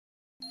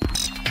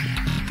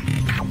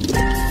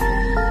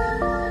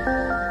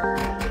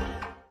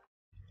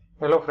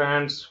Hello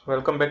friends,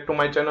 welcome back to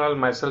my channel,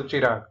 myself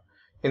Chirag.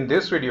 In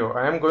this video,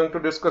 I am going to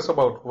discuss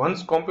about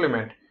 1's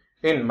complement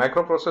in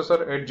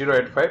Microprocessor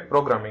 8085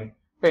 programming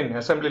in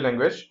assembly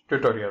language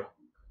tutorial.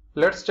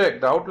 Let's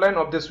check the outline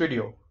of this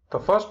video. The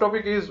first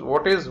topic is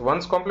what is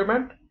 1's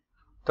complement.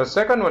 The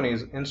second one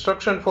is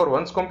instruction for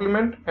 1's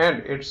complement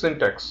and its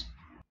syntax.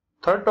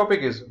 Third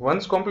topic is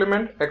 1's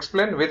complement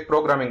explained with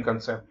programming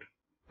concept.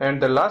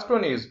 And the last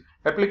one is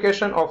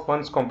application of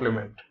 1's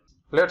complement.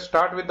 Let's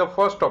start with the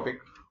first topic.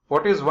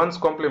 What is 1's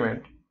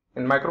complement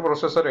in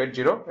Microprocessor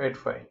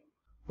 8085?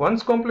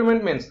 1's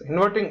complement means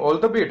inverting all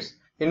the bits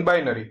in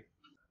binary.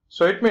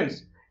 So it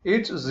means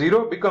each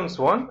 0 becomes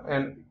 1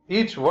 and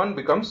each 1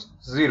 becomes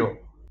 0.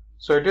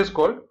 So it is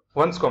called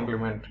 1's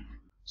complement.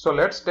 So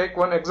let's take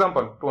one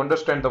example to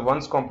understand the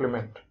 1's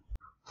complement.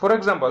 For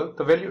example,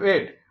 the value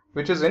 8,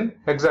 which is in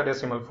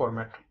hexadecimal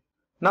format.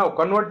 Now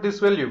convert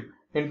this value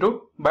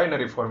into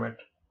binary format.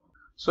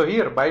 So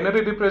here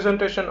binary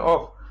representation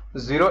of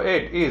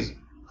 08 is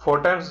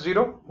 4 times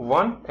 0,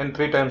 1 and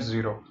 3 times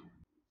 0.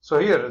 So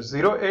here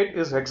 08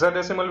 is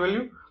hexadecimal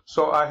value.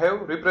 So I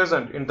have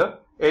represent in the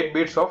 8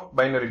 bits of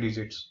binary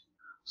digits.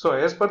 So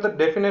as per the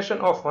definition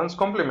of 1's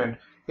complement,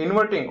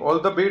 inverting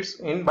all the bits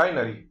in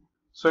binary.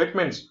 So it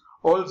means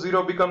all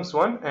 0 becomes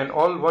 1 and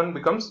all 1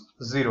 becomes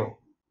 0.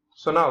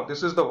 So now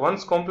this is the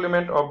 1's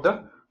complement of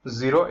the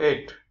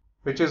 08,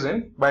 which is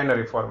in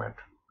binary format.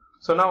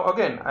 So now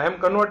again I am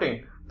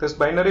converting this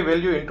binary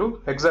value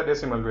into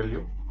hexadecimal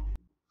value.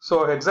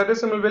 So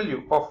hexadecimal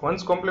value of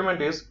 1's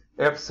complement is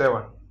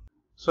F7.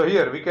 So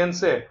here we can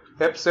say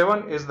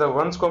F7 is the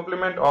 1's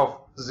complement of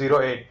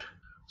 08.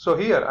 So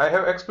here I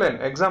have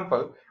explained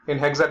example in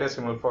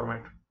hexadecimal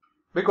format.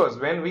 Because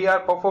when we are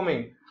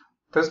performing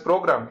this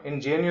program in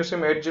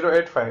GNUSIM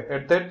 8085,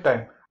 at that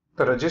time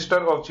the register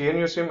of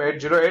GNUSIM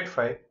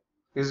 8085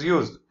 is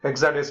used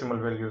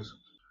hexadecimal values.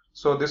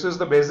 So this is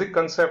the basic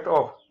concept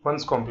of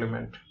 1's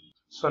complement.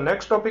 So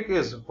next topic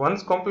is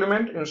 1's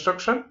complement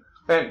instruction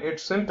and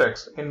its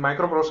syntax in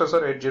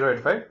Microprocessor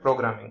 8085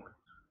 programming.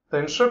 The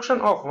instruction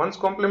of 1's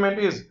complement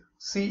is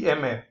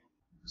CMA.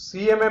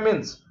 CMA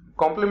means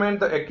complement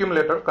the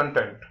accumulator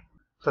content.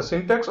 The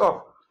syntax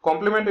of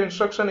complement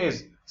instruction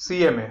is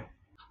CMA.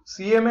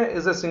 CMA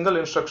is a single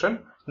instruction,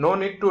 no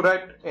need to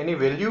write any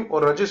value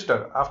or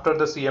register after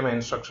the CMA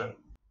instruction.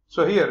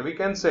 So here we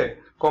can say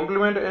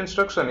complement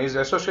instruction is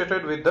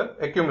associated with the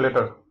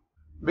accumulator,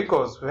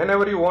 because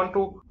whenever you want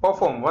to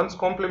perform 1's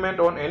complement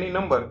on any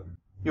number,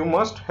 you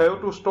must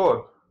have to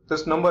store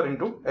this number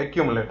into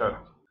accumulator,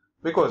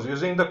 because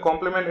using the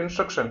complement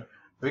instruction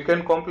we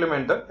can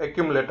complement the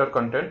accumulator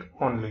content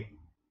only.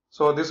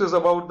 So this is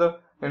about the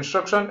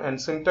instruction and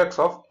syntax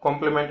of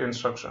complement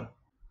instruction.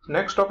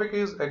 Next topic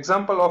is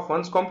example of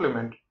 1's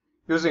complement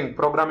using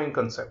programming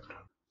concept.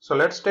 So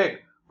let's take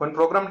one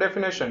program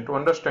definition to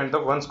understand the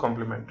 1's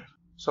complement.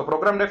 So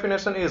program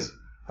definition is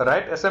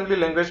write assembly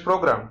language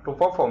program to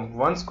perform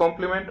 1's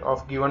complement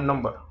of given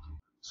number.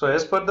 So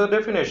as per the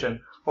definition,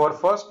 our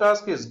first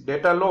task is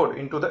data load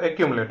into the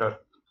accumulator.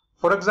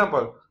 For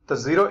example, the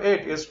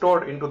 08 is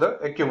stored into the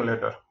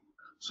accumulator.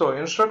 So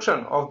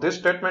instruction of this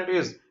statement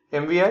is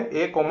MVI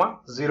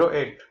A,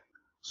 08.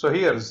 So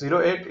here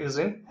 08 is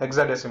in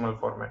hexadecimal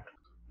format.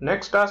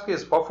 Next task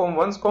is perform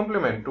 1's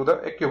complement to the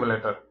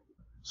accumulator.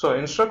 So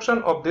instruction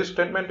of this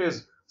statement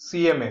is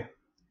CMA.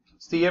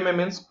 CMA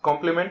means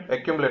complement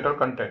accumulator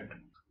content.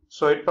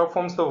 So it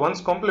performs the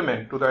 1's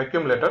complement to the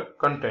accumulator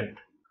content.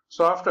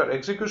 So after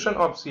execution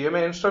of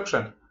CMA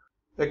instruction,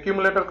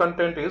 accumulator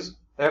content is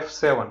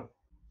F7.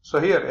 So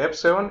here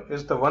F7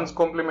 is the 1's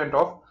complement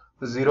of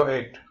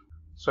 08.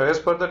 So as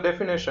per the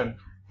definition,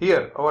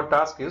 here our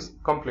task is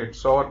complete.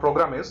 So our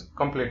program is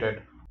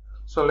completed.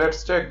 So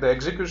let's check the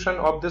execution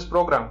of this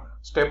program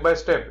step by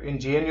step in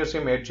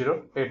GNUSIM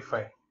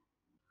 8085.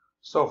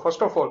 So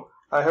first of all,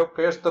 I have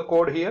pasted the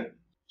code here.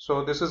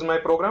 So this is my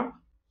program.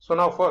 So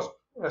now first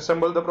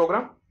assemble the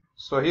program.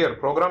 So here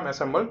program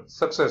assembled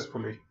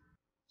successfully.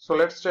 So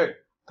let's check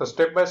the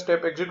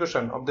step-by-step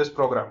execution of this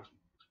program.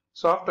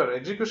 So after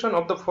execution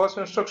of the first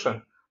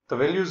instruction, the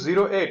value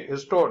 08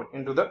 is stored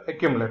into the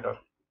accumulator.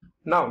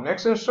 Now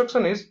next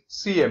instruction is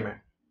CMA.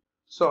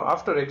 So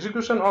after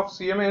execution of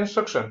CMA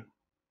instruction,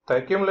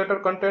 the accumulator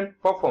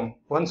content perform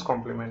 1's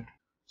complement.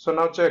 So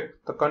now check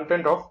the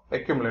content of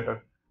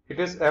accumulator. It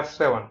is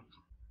F7.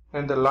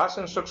 And the last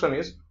instruction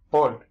is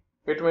halt.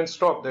 It means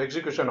stop the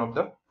execution of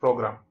the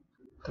program.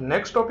 The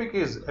next topic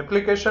is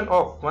application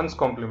of 1's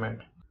complement.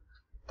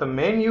 The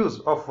main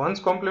use of 1's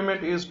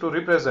complement is to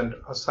represent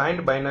a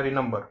signed binary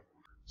number.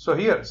 So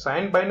here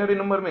signed binary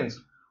number means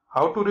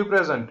how to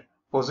represent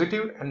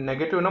positive and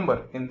negative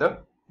number in the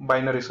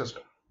binary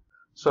system.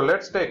 So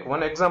let's take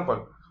one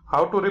example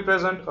how to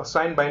represent a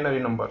signed binary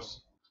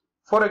numbers.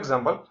 For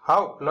example,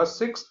 how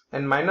 +6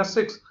 and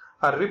 -6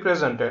 are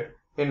represented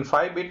in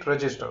 5-bit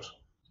registers.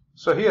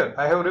 So here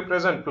I have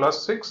represent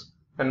 +6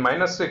 and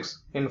 -6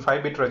 in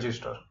 5-bit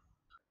register.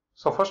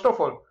 So first of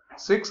all,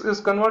 6 is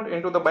converted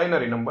into the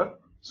binary number.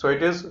 So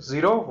it is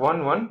 0,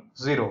 1, 1,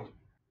 0.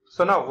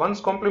 So now 1's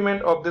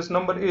complement of this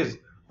number is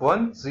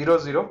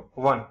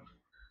 1001.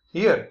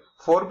 Here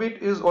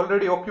 4-bit is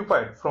already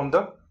occupied from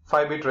the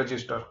 5-bit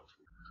register.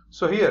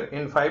 So here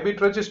in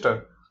 5-bit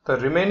register, the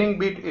remaining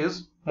bit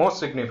is most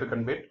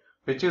significant bit,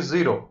 which is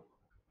 0.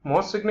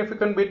 Most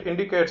significant bit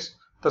indicates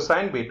the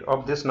sign bit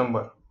of this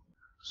number.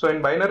 So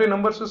in binary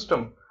number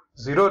system,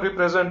 0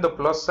 represent the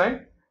plus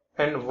sign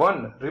and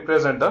 1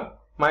 represent the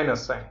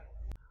minus sign.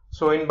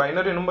 So in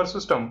binary number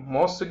system,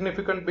 most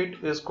significant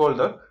bit is called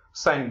the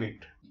sign bit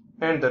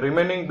and the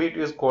remaining bit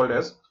is called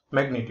as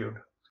magnitude.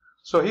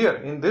 So here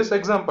in this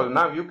example,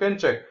 now you can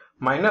check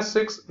minus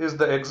 6 is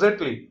the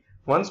exactly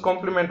 1's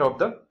complement of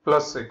the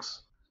plus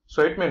 6.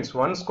 So it means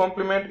 1's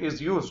complement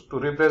is used to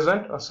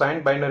represent a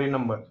signed binary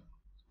number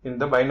in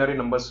the binary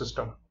number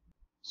system.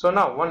 So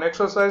now one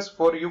exercise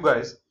for you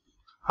guys,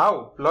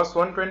 how plus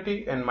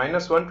 120 and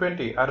minus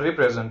 120 are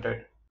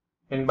represented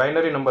in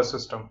binary number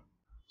system.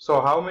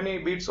 So how many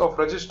bits of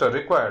register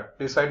required,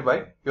 decide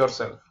by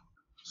yourself.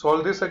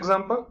 Solve this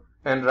example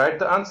and write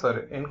the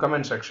answer in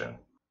comment section.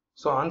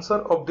 So answer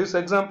of this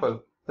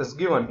example is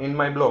given in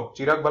my blog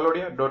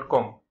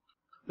chiragbhalodia.com.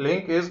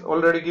 Link is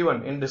already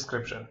given in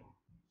description.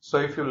 So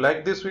if you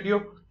like this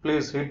video,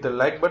 please hit the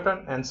like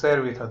button and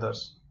share with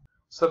others.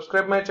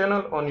 Subscribe my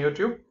channel on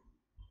YouTube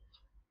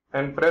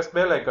and press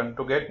bell icon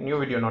to get new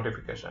video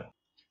notification.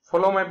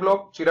 Follow my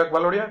blog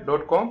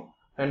chiragbhalodia.com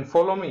and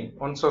follow me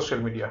on social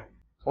media.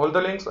 All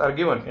the links are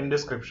given in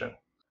description.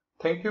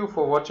 Thank you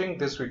for watching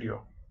this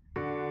video.